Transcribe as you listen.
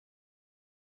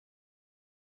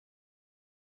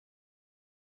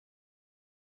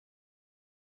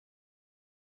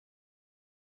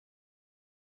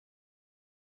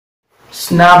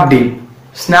Snapdeal.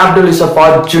 Snapdeal is a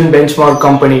fortune benchmark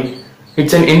company.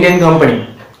 It's an Indian company.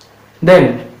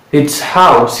 Then it's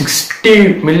have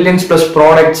 60 millions plus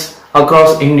products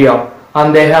across India,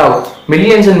 and they have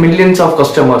millions and millions of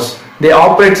customers. They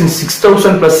operate in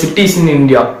 6,000 plus cities in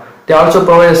India. They also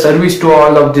provide a service to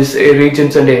all of these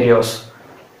regions and areas.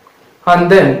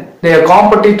 And then their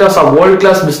competitors are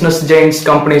world-class business giants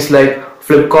companies like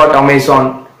Flipkart,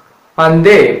 Amazon, and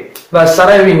they were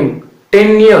surviving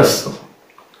 10 years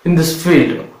in this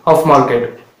field of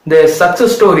market. Their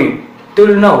success story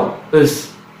till now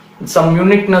is some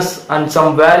uniqueness and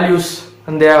some values,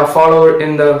 and they are followed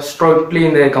in the strictly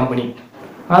in their company.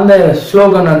 And the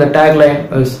slogan and the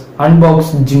tagline is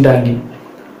Unbox Jindangi.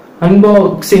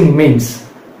 Unboxing means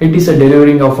it is a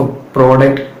delivering of a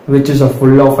product which is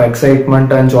full of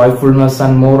excitement and joyfulness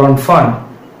and more on fun.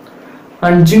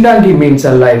 And Jindangi means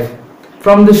a life.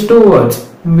 From these two words,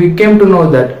 we came to know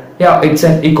that it's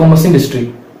an e-commerce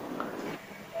industry.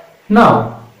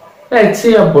 Now, let's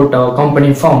see about our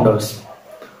company founders.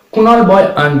 Kunal Boy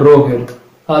and Rohit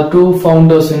are two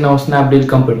founders in our Snapdeal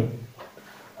company.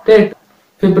 They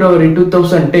February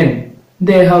 2010,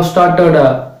 they have started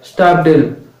a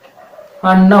Snapdeal,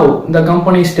 and now the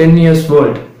company is 10 years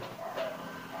old.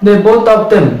 They both of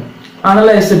them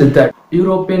analyzed that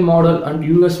European model and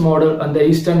US model and the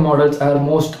Eastern models are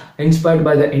most inspired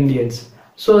by the Indians.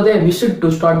 So they wished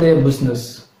to start their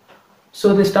business.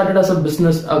 So they started as a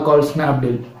business called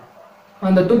Snapdeal.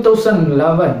 And the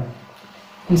 2011,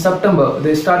 in September,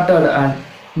 they started and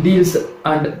deals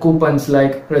and coupons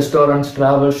like restaurants,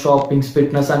 travel, shopping,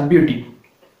 fitness and beauty.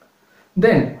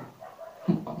 Then,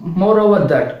 moreover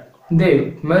that,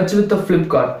 they merged with the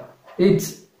Flipkart.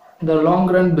 It's the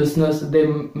long run business they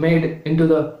made into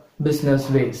the business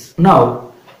ways.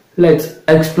 Now, let's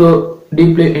explore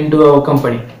deeply into our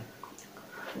company.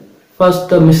 First,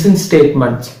 the mission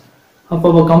statements of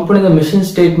our company. The mission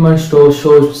statement shows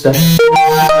that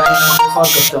for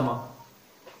customer,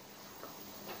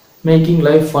 making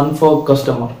life fun for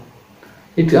customer.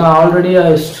 It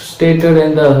already stated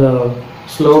in the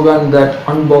slogan that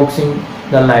unboxing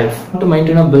the life. To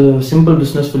maintain a simple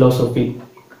business philosophy.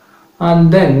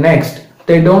 And then next,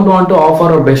 they don't want to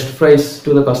offer a best price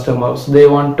to the customers. They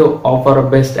want to offer a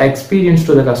best experience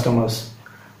to the customers.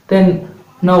 Then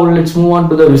now let's move on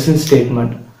to the vision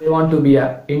statement. They want to be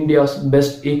India's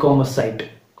best e-commerce site.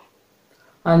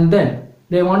 And then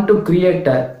they want to create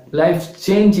a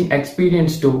life-changing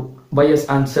experience to buyers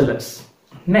and sellers.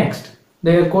 Next,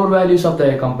 their core values of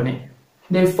their company.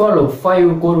 They follow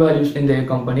 5 core values in their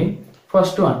company.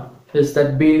 First one is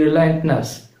that be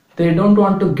relentless. They don't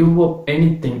want to give up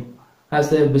anything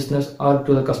as their business or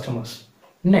to the customers.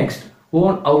 Next,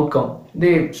 own outcome.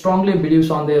 They strongly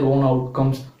believe on their own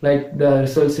outcomes like the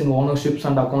results in ownerships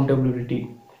and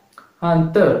accountability.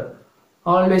 And third,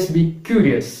 always be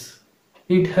curious.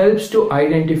 It helps to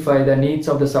identify the needs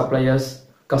of the suppliers,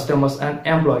 customers and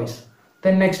employees.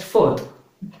 Then next, fourth,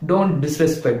 don't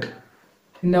disrespect.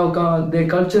 Their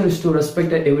culture is to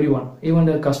respect everyone, even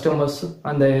their customers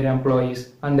and their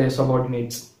employees and their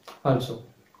subordinates also.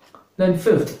 Then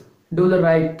fifth, do the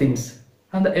right things.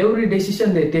 And every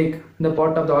decision they take, the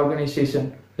part of the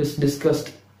organization is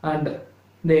discussed and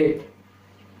they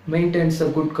maintain a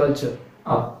good culture.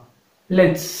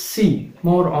 Let's see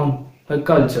more on the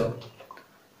culture.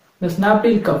 The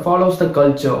Snapdeal follows the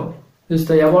culture is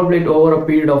the evaluate over a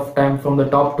period of time from the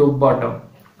top to bottom.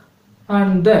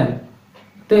 And then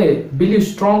they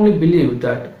strongly believe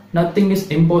that nothing is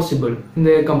impossible in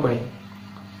their company.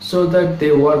 So that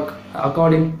they work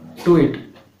according to it.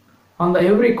 On the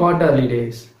every quarterly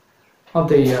days of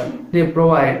the year, they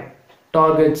provide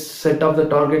targets, set up the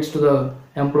targets to the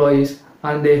employees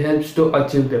and they helps to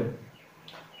achieve them.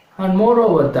 And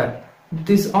moreover that,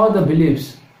 these are the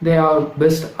beliefs they are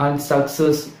best and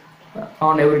success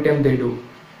on every time they do.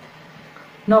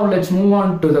 Now let's move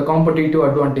on to the competitive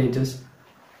advantages.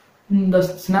 The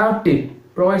Snapdeal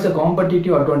provides a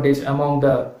competitive advantage among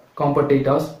the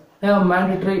competitors. They have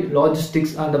mandatory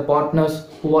logistics and the partners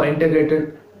who are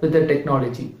integrated with the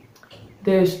technology.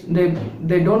 They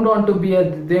don't want to be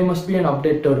they must be an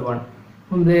updated one.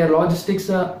 Their logistics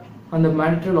and the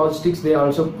mandatory logistics they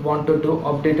also wanted to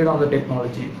update it on the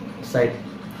technology side.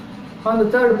 On the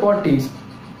third parties,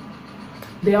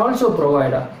 they also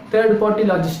provide a third party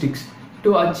logistics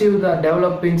to achieve the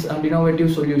developing and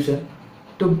innovative solution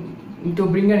to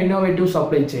bring an innovative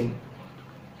supply chain.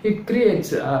 It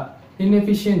creates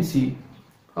inefficiency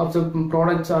of the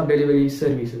products or delivery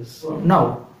services.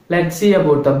 Now let's see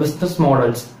about the business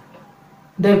models.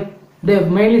 They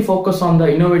mainly focus on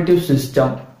the innovative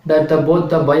system that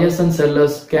both the buyers and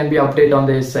sellers can be updated on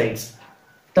their sites.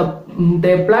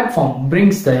 Their platform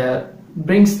brings that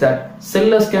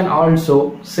sellers can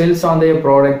also sell on their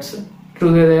products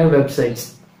through their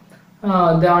websites.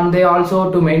 They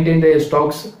also to maintain their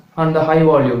stocks and the high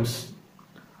volumes.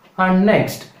 And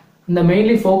next, they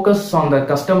mainly focus on the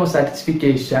customer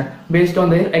satisfaction based on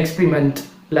their experiment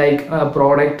like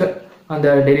product and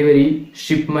the delivery,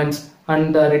 shipments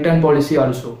and the return policy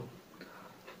also.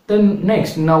 Then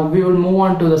next, now we will move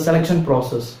on to the selection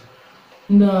process.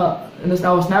 Our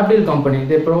Snapdeal company,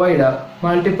 they provide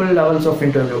multiple levels of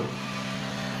interview.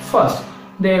 First,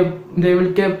 they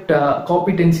will keep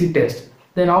competency test.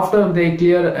 Then after they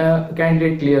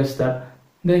candidate clears that,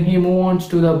 then he moves on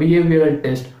to the behavioral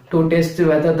test to test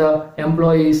whether the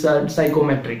employee is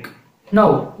psychometric.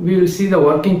 Now we will see the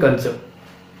working culture.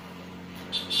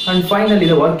 And finally,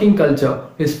 the working culture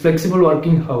is flexible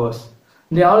working hours.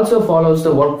 They also follows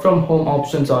the work from home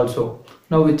options also,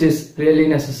 now which is really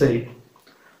necessary.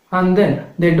 And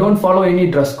then they don't follow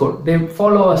any dress code. They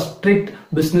follow a strict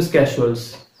business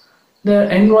casuals. Their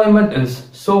environment is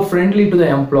so friendly to the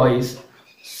employees,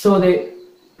 so they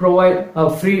provide a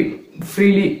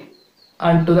freely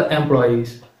and to the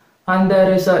employees. And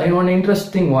there is one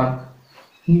interesting one.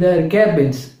 Their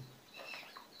cabins.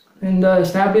 In the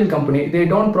Snapdeal company, they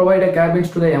don't provide a cabins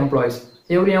to the employees.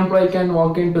 Every employee can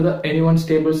walk into anyone's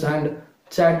tables and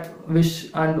chat,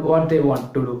 wish and what they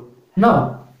want to do.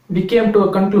 Now, we came to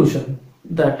a conclusion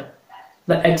that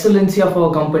the excellency of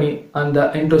our company and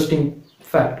the interesting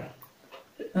fact.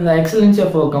 And the excellency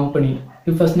of our company,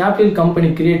 if a Snapdeal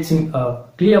company creates a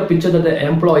clear picture that the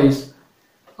employees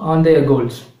on their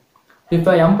goals. If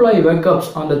an employee wakes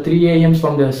up on the 3 a.m.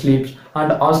 from their sleeps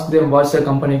and asks them what's the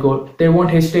company goal, they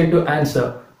won't hesitate to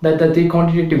answer that the 3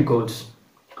 quantitative goals.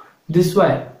 This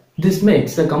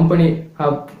makes the company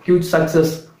have huge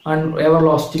success and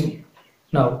everlasting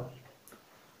now.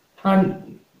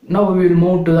 And now we will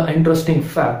move to the interesting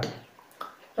fact.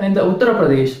 In the Uttar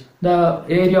Pradesh, the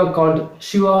area called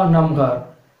Shiva Namgar,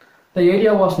 the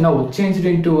area was now changed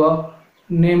into a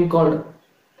name called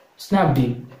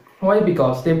Snapdeal. Why?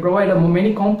 Because they provide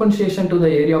many compensation to the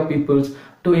area peoples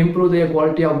to improve their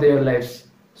quality of their lives.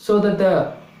 So that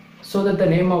the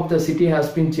name of the city has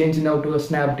been changed now to a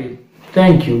Snapdeal.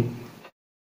 Thank you.